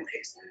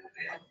families.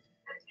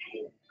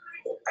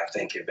 I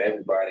think if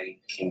everybody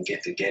can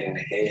get to getting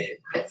ahead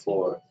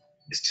before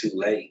it's too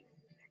late,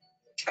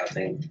 I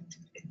think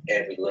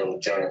every little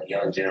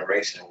young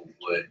generation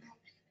would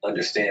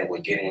understand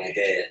what getting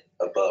ahead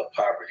above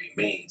poverty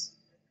means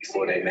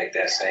before they make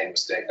that same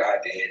mistake I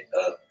did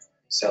of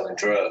selling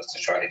drugs to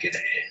try to get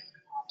ahead.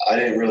 I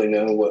didn't really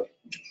know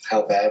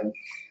how bad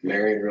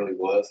Marion really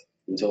was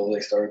until they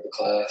started the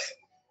class,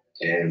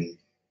 and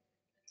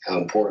how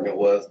important it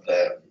was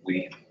that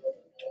we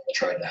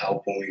tried to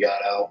help when we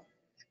got out.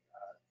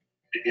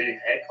 The Getting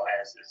Ahead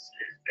class is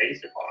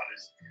based upon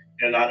is,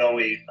 not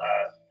only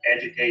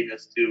educating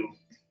us to,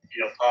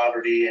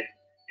 poverty and,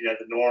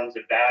 the norms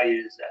and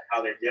values,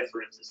 how they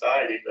differ in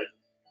society, but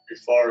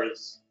as far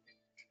as,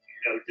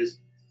 just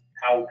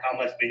how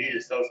much we need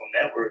a social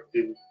network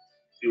to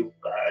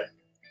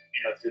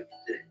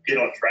get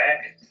on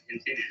track and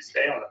continue to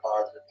stay on a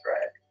positive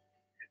track.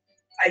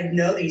 I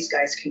know these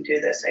guys can do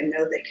this. I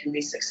know they can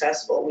be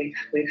successful. I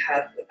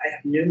have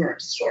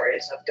numerous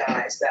stories of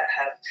guys that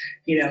have,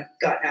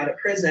 gotten out of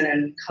prison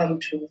and come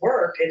to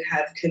work and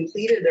have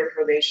completed their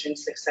probation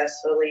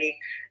successfully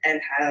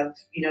and have,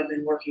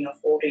 been working a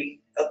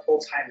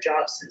full-time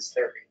job since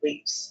their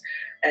release.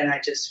 And I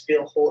just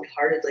feel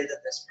wholeheartedly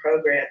that this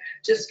program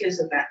just gives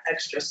them that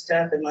extra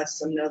step and lets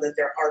them know that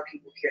there are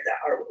people here that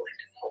are willing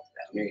to help them.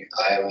 I mean,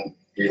 I haven't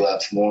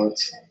relapsed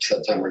once.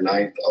 September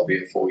 9th, I'll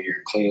be a full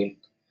year clean.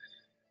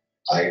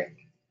 I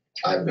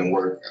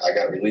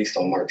got released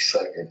on March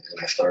 2nd,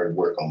 and I started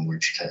work on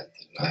March 10th,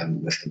 and I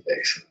haven't missed a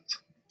day since.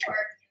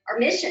 Our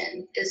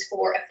mission is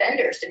for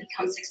offenders to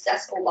become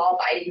successful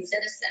law-abiding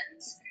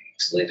citizens.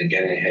 Actually, the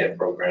Getting Ahead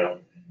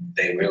program,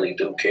 they really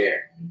do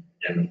care.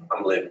 And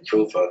I'm living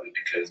proof of it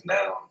because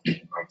now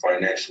I'm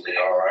financially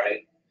all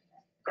right.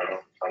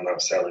 I'm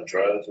not selling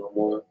drugs no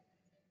more.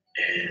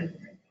 And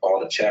all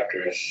the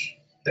chapters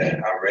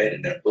that I read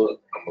in that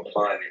book, I'm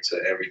applying it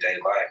to everyday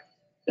life.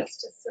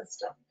 Justice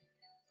system.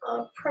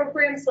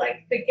 Programs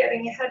like the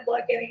Getting Ahead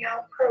While Getting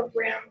Out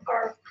program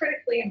are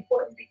critically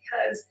important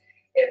because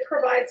it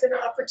provides an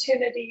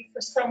opportunity for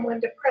someone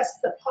to press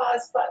the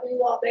pause button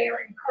while they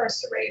are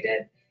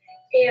incarcerated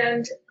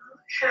and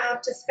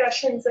have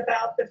discussions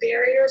about the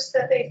barriers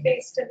that they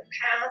faced in the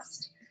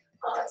past,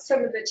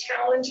 some of the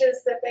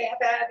challenges that they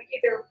have had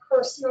either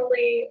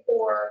personally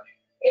or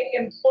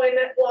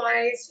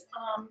employment-wise,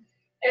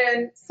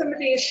 and some of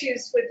the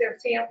issues with their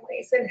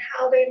families and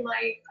how they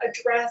might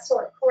address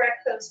or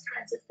correct those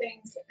kinds of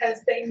things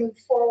as they move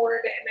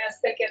forward and as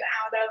they get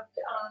out of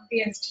the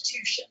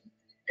institution.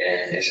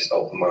 And it just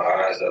opened my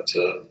eyes up to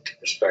the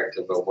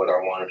perspective of what I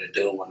wanted to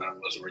do when I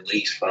was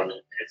released from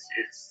it.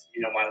 It's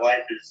my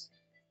life is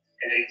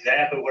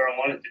exactly where I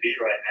want it to be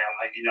right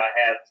now. I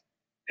have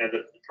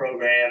the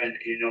program and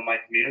my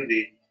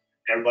community,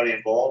 everybody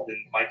involved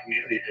in my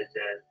community to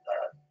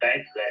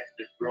thank for that.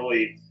 It's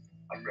really,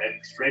 I'm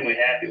extremely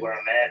happy where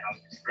I'm at. I'm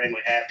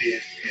extremely happy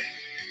and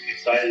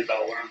excited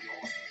about where I'm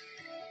going.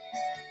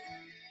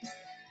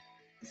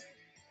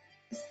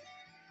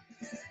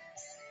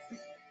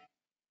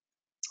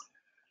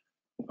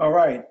 All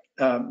right.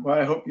 Well,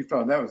 I hope you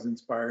found that was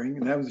inspiring.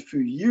 And that was a few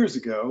years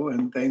ago,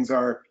 and things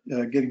are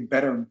getting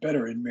better and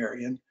better in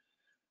Marion.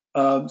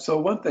 So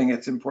one thing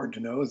that's important to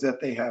know is that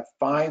they have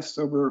 5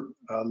 sober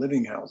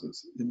living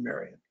houses in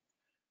Marion.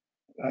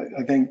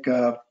 I think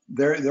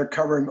they're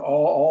covering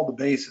all the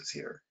bases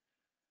here.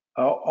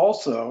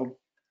 Also,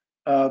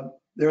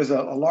 there's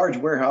a large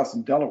warehouse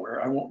in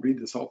Delaware. I won't read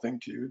this whole thing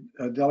to you.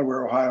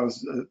 Delaware, Ohio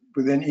is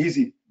within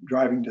easy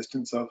driving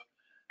distance of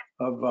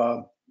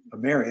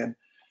Marion.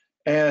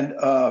 And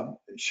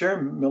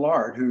Sharon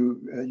Millard, who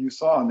you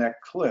saw in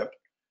that clip,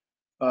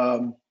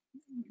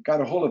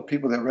 got a hold of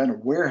people that ran a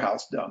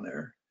warehouse down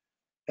there.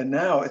 And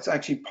now it's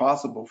actually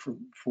possible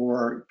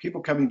for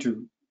people coming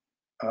to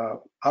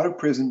out of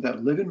prison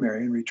that live in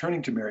Marion,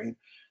 returning to Marion,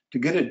 to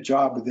get a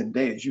job within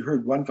days. You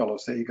heard one fellow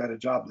say he got a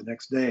job the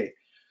next day.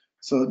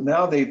 So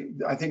now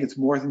I think it's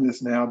more than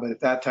this now, but at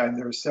that time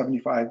there were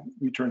 75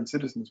 returned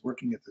citizens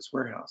working at this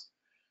warehouse.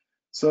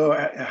 So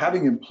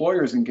having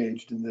employers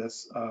engaged in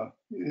this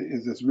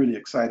is really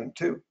exciting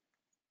too.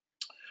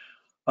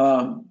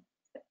 I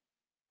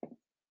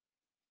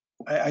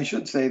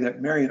should say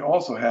that Marion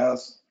also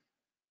has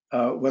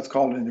what's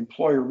called an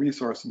employer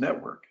resource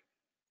network.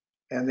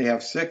 And they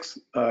have 6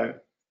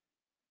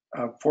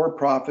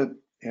 for-profit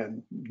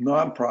and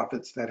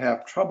nonprofits that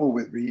have trouble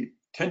with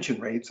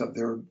retention rates of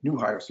their new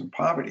hires from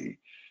poverty.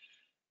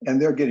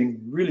 And they're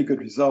getting really good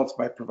results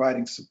by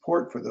providing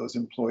support for those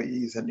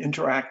employees and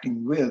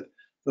interacting with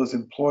those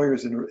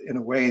employers in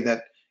a way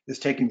that is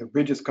taking the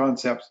Bridges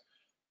concepts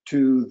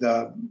to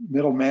the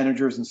middle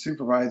managers and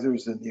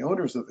supervisors and the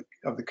owners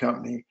of the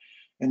company,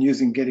 and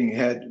using Getting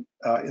Ahead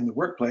in the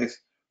workplace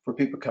for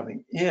people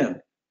coming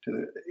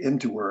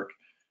into work.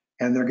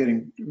 And they're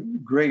getting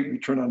great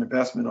return on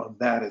investment on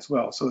that as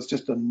well. So it's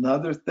just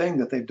another thing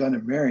that they've done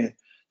in Marion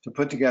to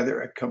put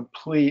together a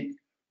complete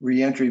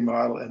reentry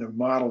model, and a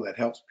model that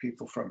helps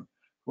people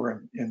who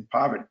are in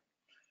poverty.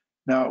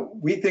 Now,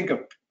 we think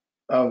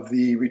of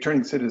the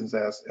returning citizens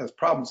as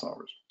problem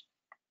solvers.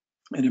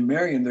 And in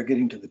Marion, they're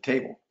getting to the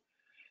table.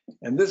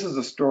 And this is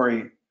a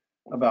story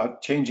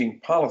about changing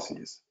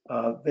policies.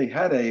 They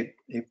had a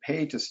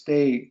pay to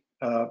stay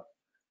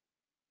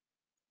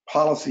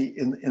policy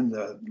in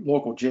the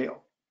local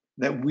jail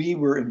that we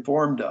were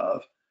informed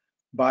of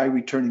by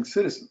returning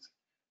citizens.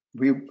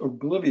 We were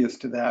oblivious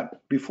to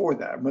that before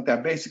that. And what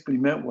that basically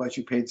meant was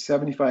you paid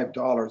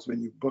 $75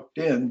 when you booked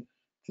in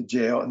to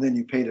jail, and then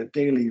you paid a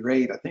daily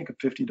rate, I think, of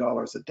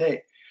 $50 a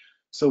day.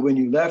 So when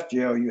you left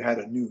jail, you had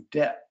a new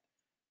debt.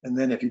 And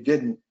then if you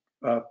didn't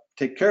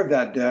take care of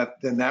that debt,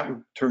 then that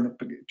would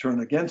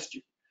turn against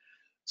you.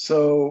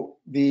 So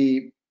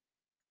the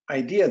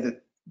idea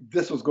that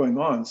this was going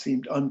on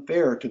seemed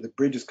unfair to the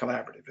Bridges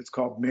Collaborative. It's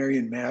called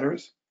Marion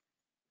Matters.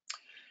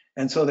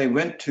 And so they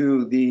went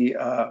to the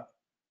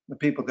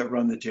people that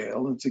run the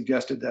jail and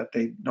suggested that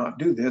they not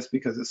do this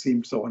because it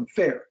seemed so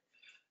unfair.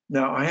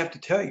 Now, I have to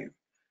tell you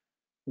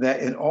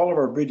that in all of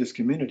our Bridges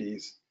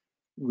communities,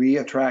 we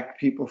attract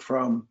people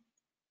from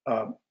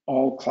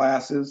all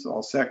classes,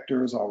 all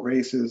sectors, all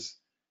races,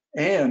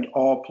 and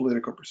all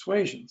political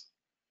persuasions.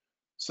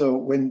 So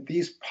when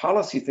these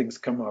policy things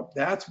come up,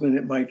 that's when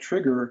it might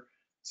trigger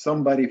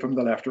somebody from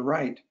the left or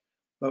right.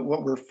 But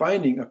what we're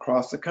finding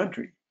across the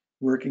country,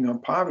 working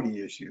on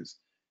poverty issues,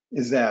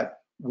 is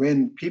that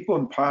when people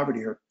in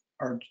poverty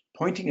are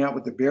pointing out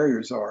what the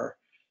barriers are,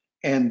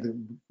 and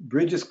the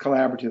Bridges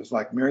collaboratives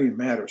like Marion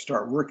Matters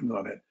start working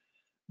on it,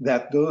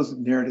 that those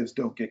narratives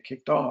don't get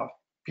kicked off.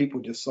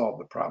 People just solve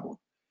the problem.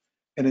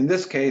 And in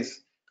this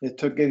case, it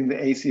took getting the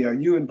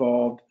ACLU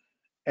involved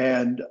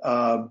and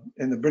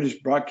the British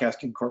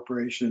Broadcasting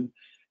Corporation,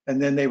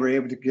 and then they were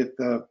able to get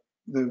the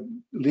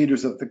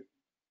leaders of the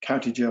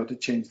county jail to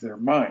change their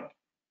mind.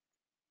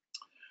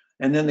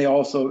 And then they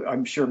also,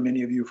 I'm sure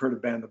many of you have heard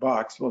of Ban the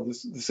Box. Well, the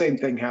same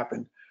thing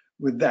happened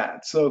with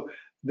that. So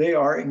they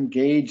are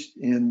engaged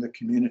in the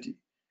community,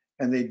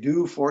 and they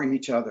do for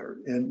each other.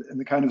 And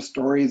the kind of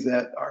stories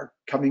that are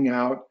coming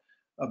out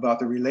about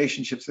the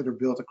relationships that are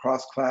built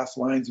across class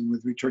lines and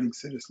with returning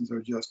citizens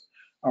are just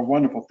a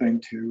wonderful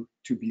thing to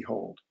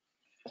behold.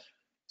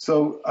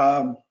 So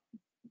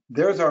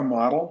there's our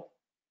model,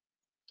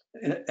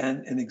 and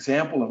an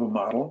example of a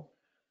model.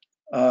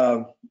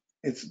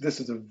 This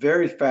is a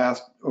very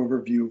fast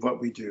overview of what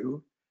we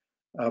do,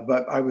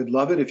 but I would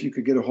love it if you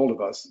could get a hold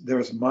of us.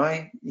 There's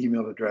my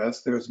email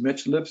address, there's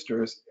Mitch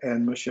Lipster's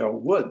and Michelle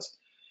Woods.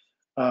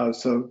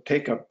 So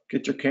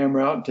get your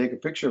camera out and take a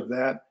picture of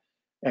that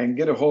and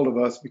get a hold of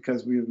us,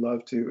 because we would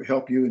love to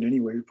help you in any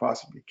way we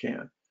possibly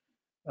can.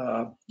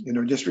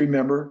 Just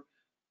remember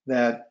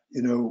that,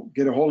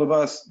 get a hold of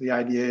us. The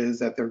idea is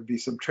that there would be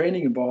some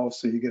training involved,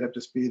 so you get up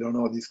to speed on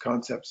all these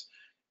concepts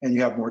and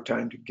you have more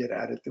time to get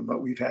at it than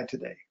what we've had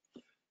today.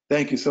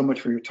 Thank you so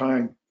much for your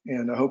time,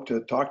 and I hope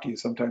to talk to you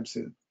sometime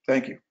soon.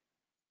 Thank you.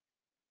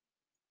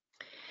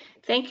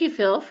 Thank you,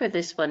 Phil, for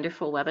this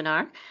wonderful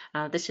webinar.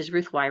 This is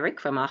Ruth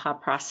Wyrick from AHA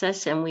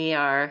Process, and we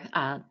are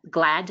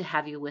glad to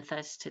have you with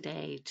us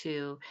today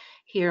to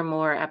hear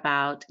more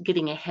about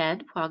getting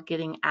ahead while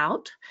getting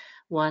out,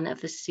 one of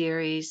the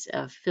series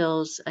of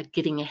Phil's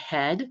Getting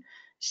Ahead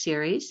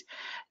series.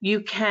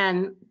 You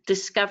can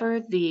discover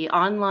the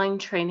online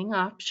training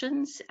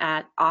options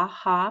at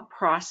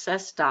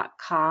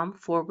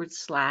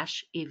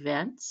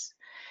ahaprocess.com/events.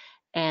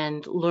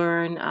 and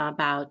learn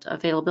about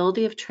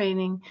availability of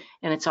training,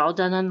 and it's all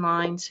done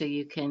online, so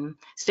you can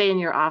stay in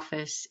your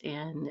office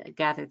and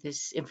gather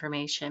this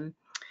information.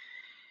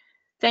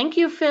 Thank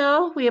you,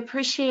 Phil. We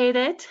appreciate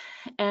it,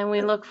 and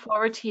we look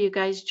forward to you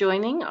guys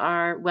joining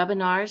our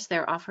webinars.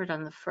 They're offered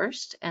on the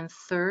 1st and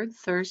 3rd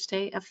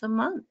Thursday of the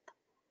month.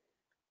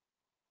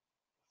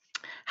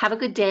 Have a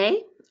good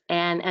day.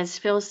 And as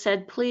Phil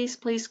said, please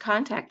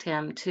contact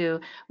him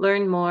to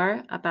learn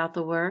more about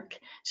the work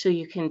so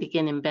you can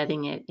begin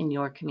embedding it in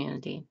your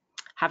community.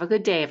 Have a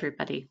good day,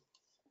 everybody.